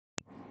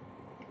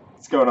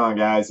What's going on,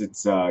 guys?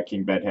 It's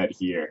King Bedhead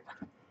here.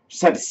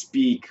 Just had to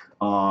speak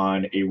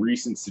on a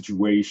recent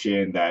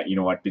situation that,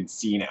 I've been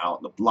seeing out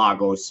in the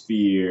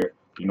blogosphere,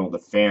 the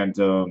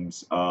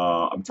fandoms.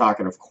 I'm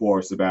talking, of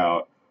course,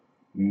 about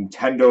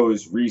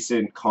Nintendo's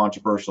recent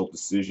controversial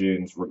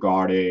decisions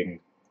regarding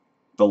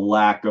the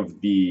lack of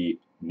the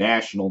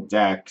national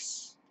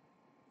dex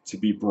to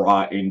be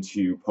brought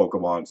into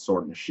Pokemon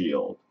Sword and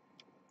Shield.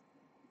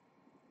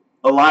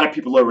 A lot of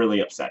people are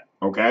really upset,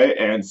 okay?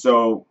 And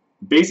so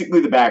basically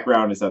the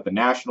background is that the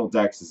National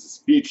Dex is this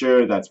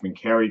feature that's been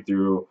carried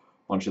through a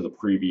bunch of the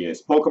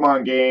previous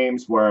Pokemon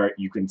games where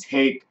you can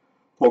take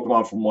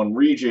Pokemon from one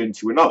region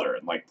to another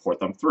and, like, port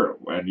them through.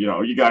 And,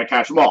 you gotta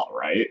catch them all,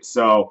 right?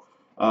 So,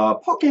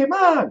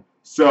 Pokemon!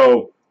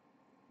 So,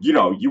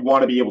 you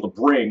want to be able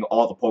to bring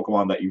all the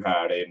Pokemon that you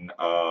had in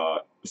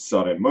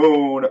Sun and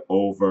Moon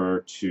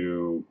over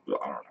to,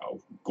 I don't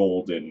know,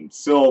 Gold and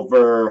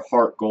Silver,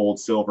 Heart Gold,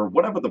 Silver,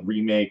 whatever the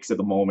remakes at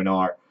the moment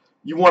are.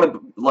 You want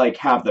to, like,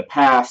 have the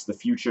past, the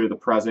future, the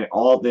present,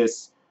 all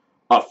this,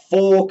 a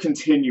full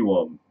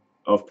continuum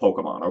of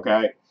Pokemon,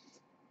 okay?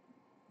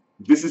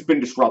 This has been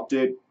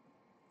disrupted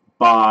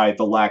by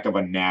the lack of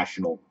a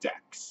national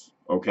dex,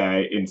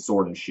 okay, in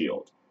Sword and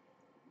Shield.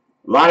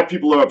 A lot of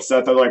people are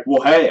upset. They're like,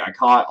 well, hey, I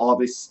caught all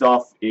this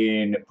stuff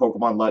in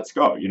Pokemon Let's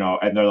Go,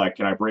 and they're like,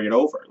 can I bring it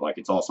over? Like,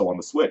 it's also on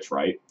the Switch,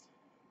 right?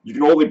 You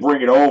can only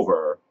bring it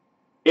over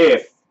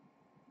if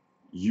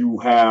you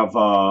have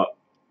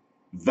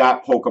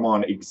that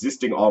Pokemon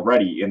existing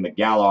already in the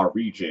Galar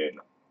region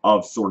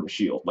of Sword and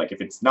Shield. Like, if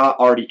it's not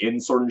already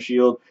in Sword and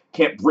Shield,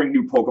 can't bring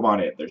new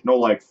Pokemon in. There's no,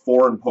 like,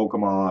 foreign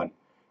Pokemon.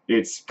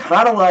 It's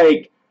kind of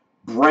like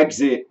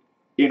Brexit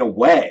in a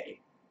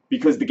way,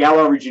 because the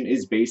Galar region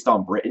is based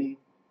on Britain,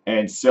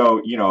 and so,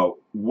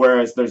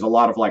 whereas there's a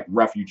lot of, like,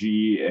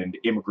 refugee and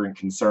immigrant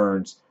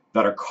concerns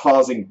that are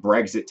causing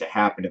Brexit to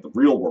happen in the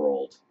real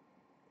world,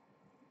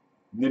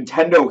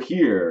 Nintendo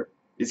here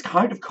is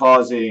kind of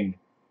causing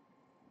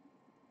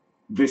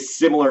this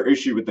similar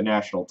issue with the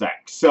national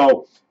dex.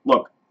 So,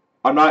 look,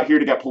 I'm not here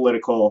to get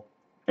political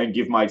and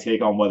give my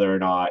take on whether or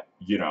not,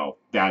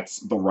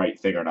 that's the right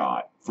thing or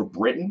not for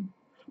Britain.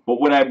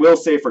 But what I will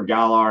say for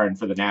Galar and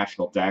for the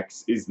national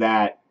dex is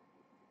that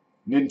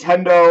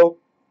Nintendo,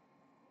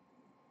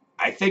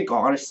 I think,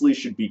 honestly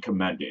should be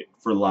commended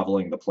for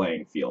leveling the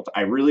playing field.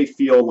 I really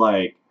feel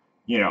like,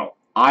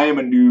 I am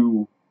a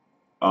new,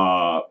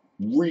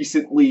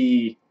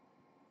 recently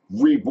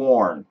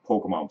reborn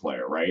Pokemon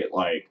player, right?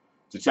 Like,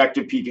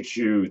 Detective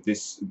Pikachu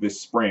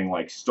this spring,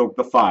 like, stoked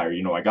the fire.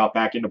 I got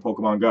back into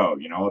Pokemon Go.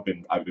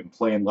 I've been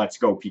playing Let's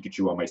Go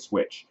Pikachu on my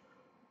Switch.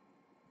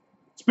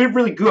 It's been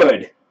really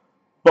good,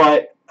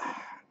 but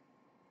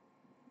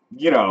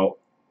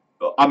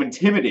I'm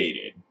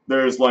intimidated.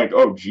 There's, like,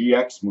 oh,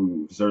 GX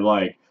moves, or,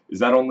 like, is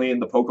that only in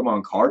the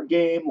Pokemon card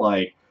game?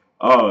 Like,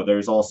 oh,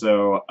 there's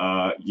also,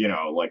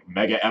 like,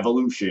 Mega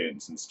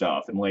Evolutions and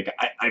stuff. And, like,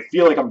 I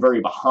feel like I'm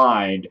very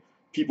behind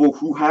people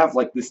who have,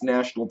 like, this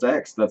national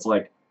dex that's,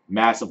 like,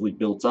 massively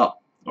built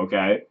up,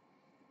 okay?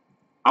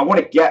 I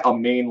want to get a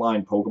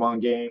mainline Pokemon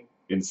game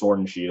in Sword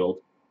and Shield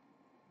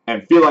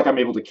and feel like I'm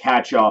able to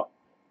catch up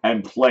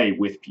and play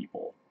with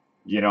people,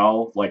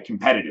 like,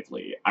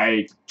 competitively.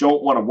 I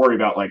don't want to worry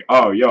about, like,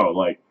 oh,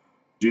 like,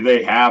 do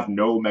they have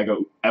no Mega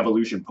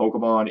Evolution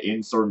Pokemon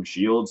in Sword and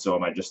Shield, so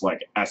am I just,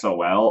 like,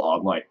 SOL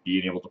on, like,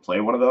 being able to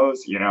play one of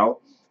those,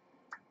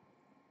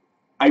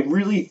 I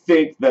really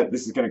think that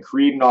this is going to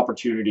create an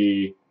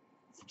opportunity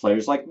for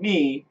players like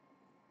me,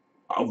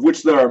 of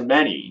which there are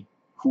many,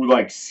 who,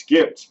 like,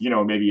 skipped,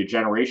 maybe a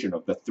generation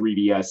of the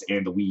 3DS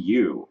and the Wii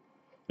U.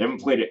 They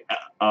haven't played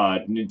a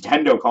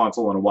Nintendo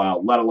console in a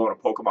while, let alone a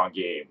Pokemon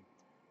game,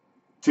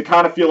 to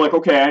kind of feel like,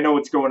 okay, I know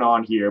what's going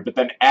on here, but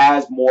then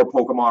as more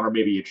Pokemon are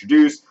maybe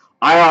introduced,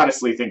 I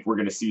honestly think we're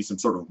going to see some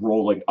sort of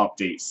rolling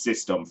update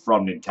system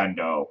from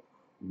Nintendo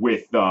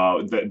with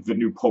the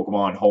new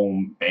Pokemon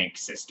home bank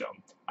system.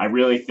 I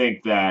really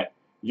think that,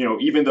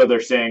 even though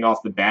they're saying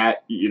off the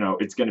bat,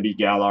 it's going to be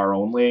Galar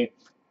only,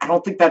 I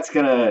don't think that's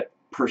going to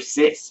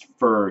persist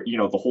for,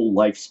 the whole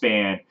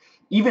lifespan.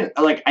 Even,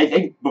 like, I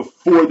think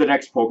before the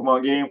next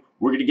Pokemon game,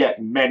 we're going to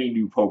get many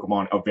new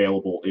Pokemon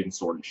available in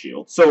Sword and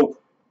Shield. So,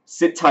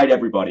 sit tight,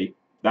 everybody.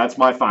 That's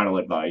my final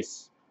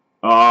advice.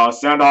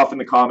 Sound off in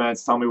the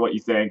comments. Tell me what you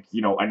think.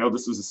 I know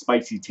this was a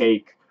spicy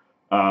take.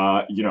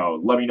 Let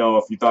me know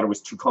if you thought it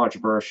was too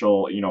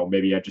controversial.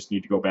 Maybe I just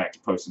need to go back to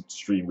post some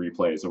stream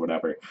replays or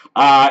whatever.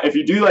 If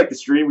you do like the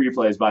stream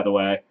replays, by the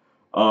way,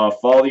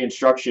 follow the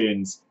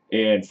instructions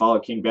and follow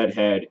King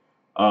Bedhead,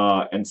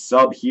 and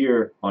sub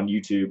here on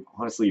YouTube.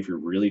 Honestly, if you're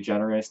really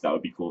generous, that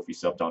would be cool if you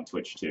subbed on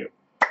Twitch too.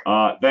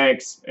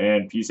 Thanks,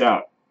 and peace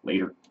out.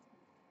 Later.